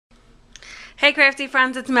Hey crafty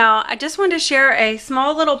friends, it's Mel. I just wanted to share a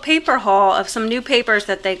small little paper haul of some new papers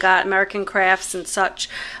that they got, American Crafts and such,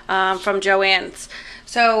 from Joann's.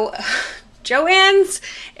 So Joann's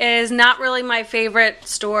is not really my favorite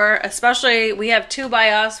store, especially we have two by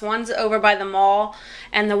us. One's over by the mall,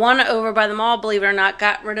 and the one over by the mall, believe it or not,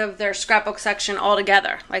 got rid of their scrapbook section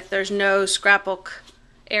altogether. Like there's no scrapbook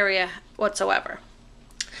area whatsoever.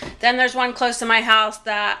 Then there's one close to my house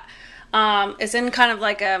that is in kind of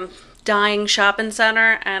like a dying shopping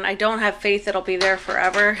center, and I don't have faith it'll be there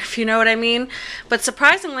forever, if you know what I mean. But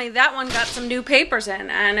surprisingly, that one got some new papers in,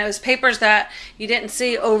 and it was papers that you didn't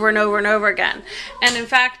see over and over and over again. And in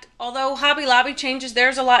fact, although Hobby Lobby changes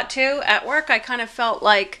theirs a lot too, at work I kind of felt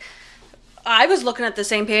like I was looking at the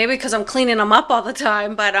same paper because I'm cleaning them up all the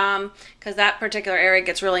time, but because that particular area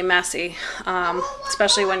gets really messy,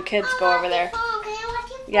 especially when kids go over there.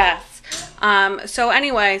 Yes. So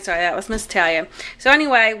anyway, sorry, that was Miss Talia. So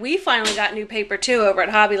anyway, we finally got new paper too over at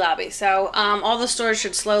Hobby Lobby. So all the stores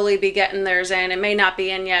should slowly be getting theirs in. It may not be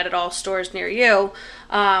in yet at all stores near you,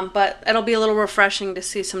 but it'll be a little refreshing to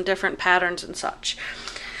see some different patterns and such.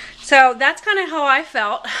 So that's kind of how I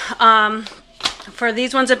felt for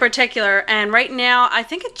these ones in particular. And right now, I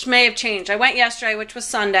think it may have changed. I went yesterday, which was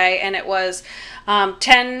Sunday, and it was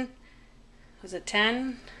 10, was it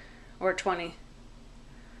 10 or 20?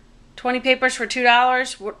 20 papers for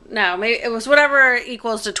 $2? No, maybe it was whatever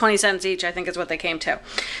equals to 20 cents each, I think is what they came to.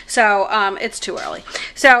 So it's too early.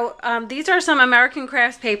 So these are some American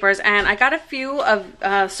Crafts papers, and I got a few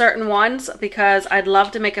of certain ones because I'd love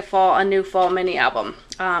to make a new fall mini album,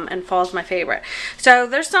 and fall's my favorite. So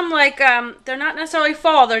there's some like, they're not necessarily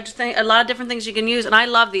fall, they're just a lot of different things you can use, and I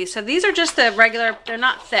love these. So these are just the regular, they're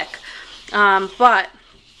not thick, but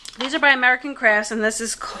these are by American Crafts, and this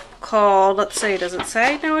is called, let's see, does it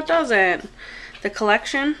say? No, it doesn't. The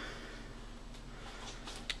Collection.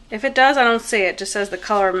 If it does, I don't see it. It just says The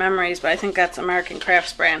Color of Memories, but I think that's American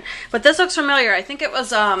Crafts brand. But this looks familiar. I think it was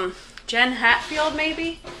Jen Hatfield,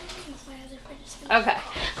 maybe? Okay.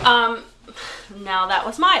 Now that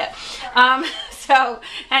was Maya. So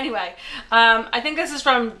anyway, I think this is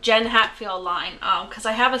from Jen Hatfield line, because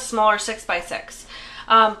I have a smaller 6x6.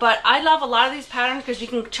 But I love a lot of these patterns because you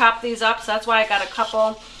can chop these up, so that's why I got a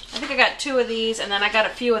couple. I think I got 2 of these, and then I got a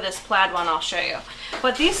few of this plaid one I'll show you.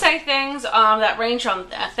 But these say things that range from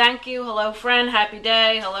thank you, hello friend, happy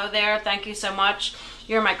day, hello there, thank you so much,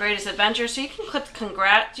 you're my greatest adventure. So you can clip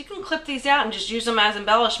congrats, you can clip these out and just use them as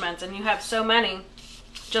embellishments, and you have so many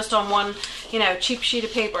just on one, you know, cheap sheet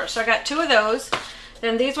of paper. So I got 2 of those.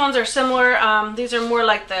 Then these ones are similar. These are more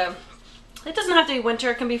like it doesn't have to be winter,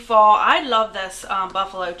 it can be fall. I love this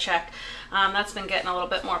buffalo check. That's been getting a little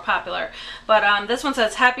bit more popular. But this one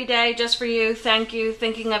says, happy day, just for you, thank you,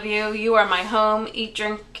 thinking of you, you are my home, eat,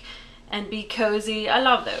 drink, and be cozy. I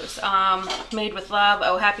love those. Made with love,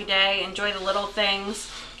 oh happy day, enjoy the little things,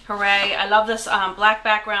 hooray. I love this black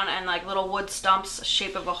background and like little wood stumps,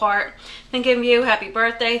 shape of a heart. Thinking of you, happy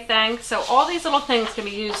birthday, thanks. So all these little things can be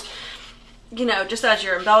used, you know, just as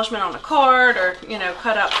your embellishment on a card, or, you know,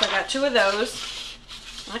 cut up. So I got 2 of those.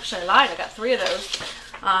 Actually, I lied. I got 3 of those.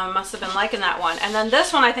 Must have been liking that one. And then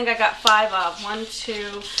this one I think I got 5 of. 1,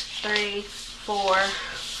 2, 3, 4,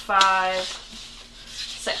 5,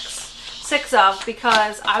 6. 6 of,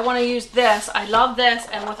 because I want to use this. I love this,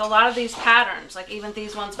 and with a lot of these patterns, like even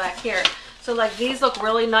these ones back here. So like these look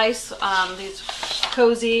really nice. These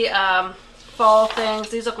cozy fall things.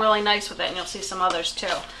 These look really nice with it, and you'll see some others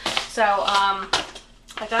too. So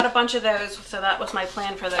I got a bunch of those, so that was my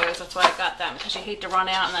plan for those. That's why I got them, because you hate to run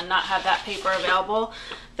out and then not have that paper available.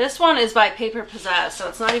 This one is by Paper Pizzazz, so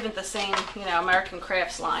it's not even the same, you know, American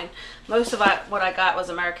Crafts line. Most of what I got was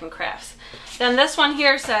American Crafts. Then this one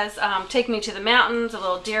here says, take me to the mountains, a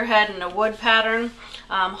little deer head and a wood pattern.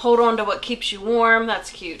 Hold on to what keeps you warm.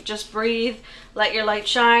 That's cute. Just breathe. Let your light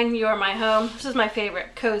shine. You are my home. This is my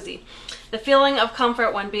favorite. Cozy. The feeling of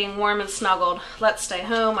comfort when being warm and snuggled. Let's stay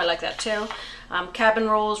home. I like that too. Cabin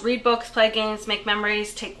rules. Read books, play games, make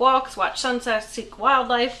memories, take walks, watch sunsets, seek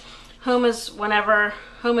wildlife. Home is wherever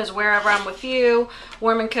I'm with you.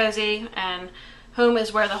 Warm and cozy, and home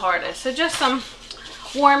is where the heart is. So just some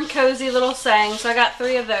warm, cozy little sayings. So I got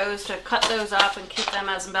 3 of those to cut those up and keep them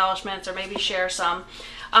as embellishments, or maybe share some.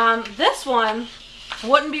 This one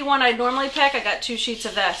wouldn't be one I'd normally pick. I got 2 sheets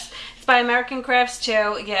of this. It's by American Crafts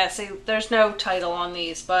too. Yeah, see, there's no title on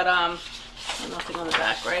these, but nothing on the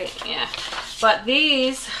back, right? Yeah. But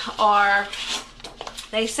these are,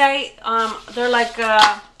 they say, they're like,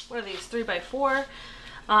 what are these, 3x4?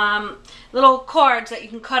 little cards that you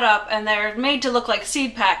can cut up, and they're made to look like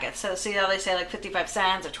seed packets. So see how they say like 55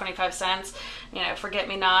 cents or 25 cents, you know, forget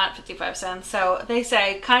me not, 55 cents. So they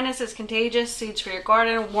say kindness is contagious, seeds for your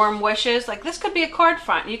garden, warm wishes. Like this could be a card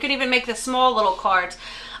front. You could even make the small little cards.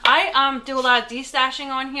 I do a lot of destashing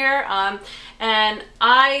on here, and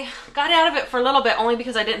I got out of it for a little bit only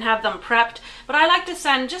because I didn't have them prepped. But I like to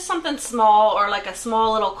send just something small, or like a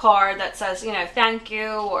small little card that says, you know, thank you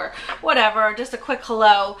or whatever, just a quick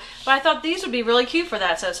hello. But I thought these would be really cute for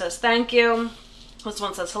that. So it says thank you. This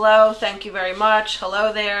one says hello, thank you very much,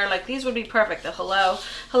 hello there. Like these would be perfect. The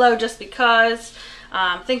hello just because.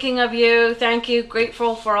 Thinking of you, thank you,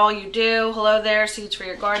 grateful for all you do, hello there, seeds for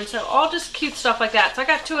your garden. So all just cute stuff like that. So I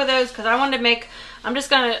got 2 of those because I wanted to make, I'm just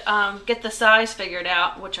going to get the size figured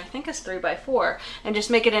out, which I think is 3x4, and just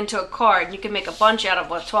make it into a card. You can make a bunch out of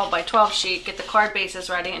a 12x12 sheet, get the card bases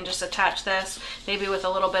ready, and just attach this, maybe with a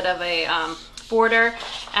little bit of a border,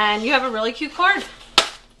 and you have a really cute card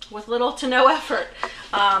with little to no effort.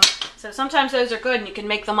 So sometimes those are good, and you can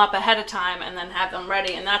make them up ahead of time and then have them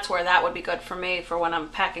ready, and that's where that would be good for me for when I'm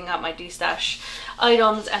packing up my destash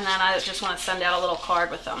items, and then I just want to send out a little card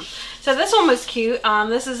with them. So this one was cute.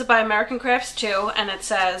 This is by American Crafts too, and it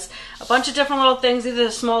says a bunch of different little things. These are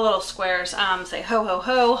the small little squares. Say ho ho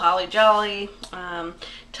ho, holly jolly,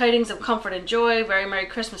 tidings of comfort and joy, very Merry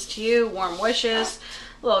Christmas to you, warm wishes,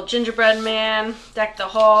 little gingerbread man, deck the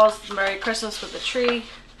halls, Merry Christmas with the tree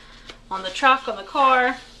on the truck, on the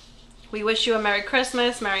car. We wish you a Merry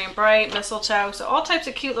Christmas, Merry and Bright, mistletoe. So all types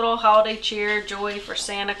of cute little holiday cheer, joy for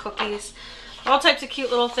Santa, cookies, all types of cute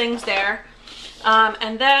little things there.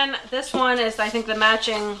 And then this one is, I think, the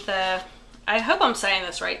matching, I hope I'm saying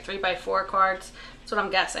this right, 3x4 cards. That's what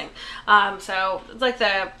I'm guessing. So it's like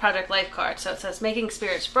the Project Life card. So it says, making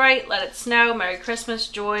spirits bright, let it snow, Merry Christmas,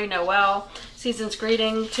 joy, Noel, season's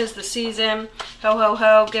greeting, 'tis the season, ho ho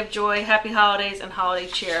ho, give joy, happy holidays, and holiday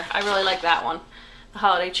cheer. I really like that one. The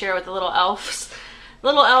holiday cheer with the little elves.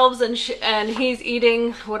 Little elves, and he's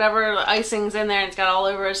eating whatever icing's in there, and it's got all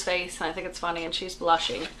over his face, and I think it's funny, and she's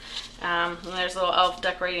blushing. And there's a little elf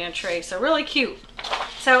decorating a tray, so really cute.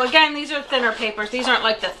 So again, these are thinner papers. These aren't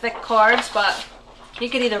like the thick cards, but you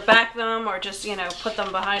could either back them or just, you know, put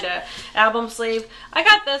them behind a album sleeve. I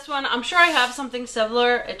got this one. I'm sure I have something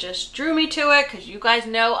similar. It just drew me to it because you guys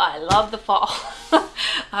know I love the fall.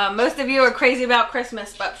 Most of you are crazy about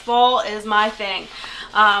Christmas, but fall is my thing.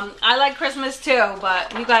 I like Christmas too,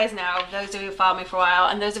 but you guys know, those of you who follow me for a while,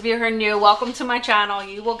 and those of you who are new, welcome to my channel.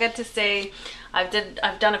 You will get to see, I've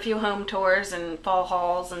done a few home tours and fall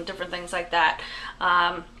hauls and different things like that.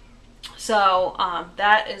 That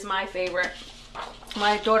is my favorite.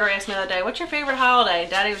 My daughter asked me the other day, what's your favorite holiday?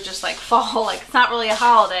 Daddy was just like, fall. Like, it's not really a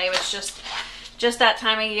holiday. It's just that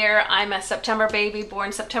time of year. I'm a September baby,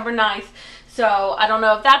 born September 9th. So I don't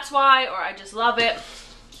know if that's why, or I just love it.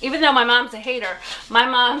 Even though my mom's a hater, my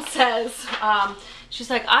mom says, she's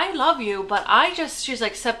like, I love you, but she's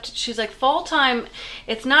like, fall time,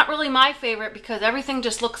 it's not really my favorite because everything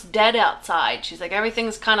just looks dead outside. She's like,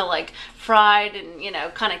 everything's kind of like fried, and, you know,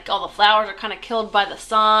 kind of all the flowers are kind of killed by the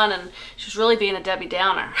sun, and she's really being a Debbie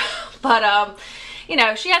Downer. But, you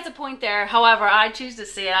know, she has a point there. However, I choose to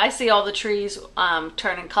see it. I see all the trees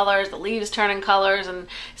turning colors, the leaves turning colors, and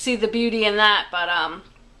see the beauty in that. But,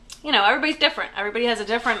 you know, everybody's different. Everybody has a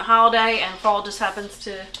different holiday, and fall just happens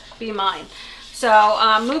to be mine.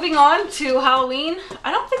 So, moving on to Halloween.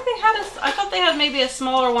 I don't think they had I thought they had maybe a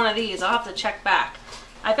smaller one of these. I'll have to check back.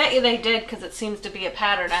 I bet you they did, because it seems to be a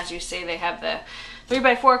pattern. As you see, they have the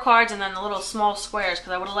 3x4 cards and then the little small squares,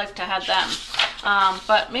 because I would have liked to have them.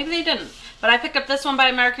 But maybe they didn't. But I picked up this one by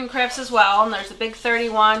American Crafts as well, and there's a big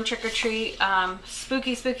 31, trick or treat,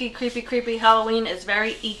 spooky, spooky, creepy, creepy, Halloween is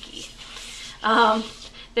very eeky.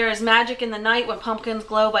 There is magic in the night when pumpkins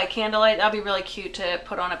glow by candlelight. That'll be really cute to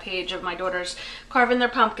put on a page of my daughters carving their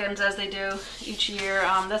pumpkins as they do each year.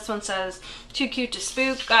 This one says, too cute to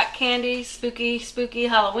spook, got candy, spooky, spooky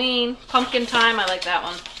Halloween, pumpkin time. I like that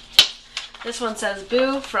one. This one says,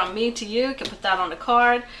 boo, from me to you. You can put that on a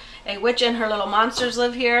card. A witch and her little monsters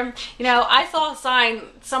live here. You know, I saw a sign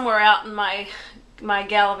somewhere out in my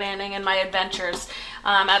gallivanting and my adventures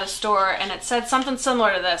at a store, and it said something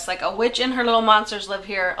similar to this, like a witch and her little monsters live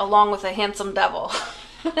here along with a handsome devil.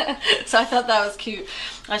 So I thought that was cute.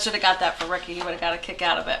 I should have got that for Ricky. He would have got a kick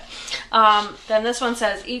out of it. Then this one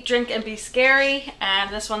says eat, drink, and be scary, and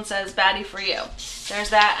this one says baddie for you. There's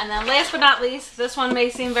that. And then last but not least, this one may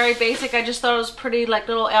seem very basic. I just thought it was pretty, like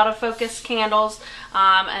little out of focus candles,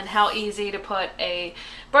 and how easy to put a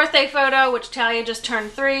birthday photo, which Talia just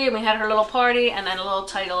turned 3 and we had her little party, and then a little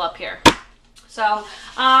title up here. So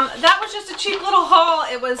that was just a cheap little haul.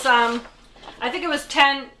 It was I think it was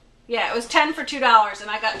 10. Yeah, it was 10 for $2, and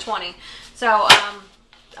I got 20. So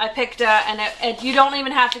I picked, and you don't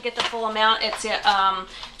even have to get the full amount. It's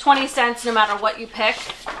 20 cents no matter what you pick.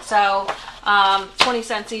 So 20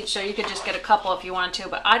 cents each, so you could just get a couple if you wanted to.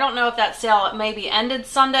 But I don't know if that sale maybe ended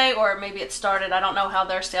Sunday or maybe it started. I don't know how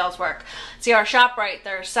their sales work. See, our ShopRite,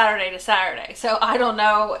 they're Saturday to Saturday. So I don't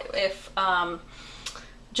know if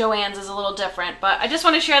Joann's is a little different. But I just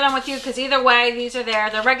want to share them with you because either way, these are there.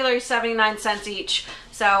 They're regularly 79 cents each.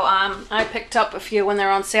 So I picked up a few when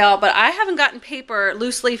they're on sale. But I haven't gotten paper,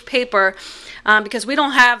 loose leaf paper, because we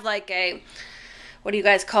don't have like a, what do you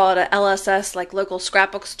guys call it, a LSS, like local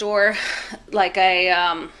scrapbook store, like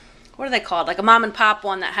a, what are they called, like a mom and pop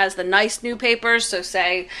one that has the nice new papers, so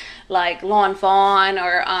say like Lawn Fawn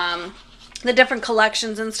or the different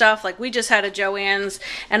collections and stuff. Like we just had a Joann's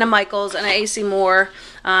and a Michael's and a AC Moore,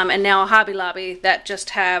 and now a Hobby Lobby that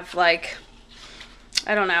just have like,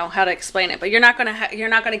 I don't know how to explain it, but you're not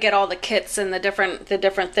gonna get all the kits and the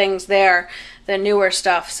different things there, the newer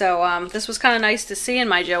stuff. So this was kind of nice to see in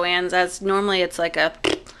my Joann's, as normally it's like a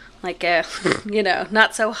you know,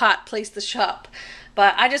 not so hot place to shop.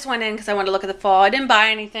 But I just went in because I wanted to look at the fall. I didn't buy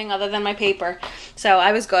anything other than my paper, so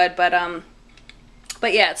I was good.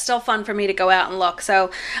 But yeah, it's still fun for me to go out and look. So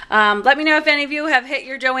let me know if any of you have hit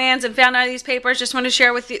your Joann's and found out these papers. Just want to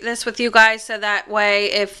share this with you guys, so that way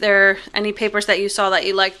if there are any papers that you saw that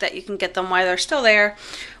you liked, that you can get them while they're still there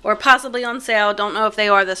or possibly on sale. Don't know if they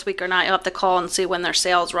are this week or not. You'll have to call and see when their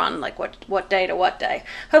sales run, like what day to what day.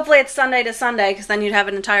 Hopefully it's Sunday to Sunday, because then you'd have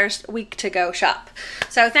an entire week to go shop.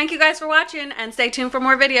 So thank you guys for watching, and stay tuned for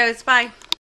more videos. Bye.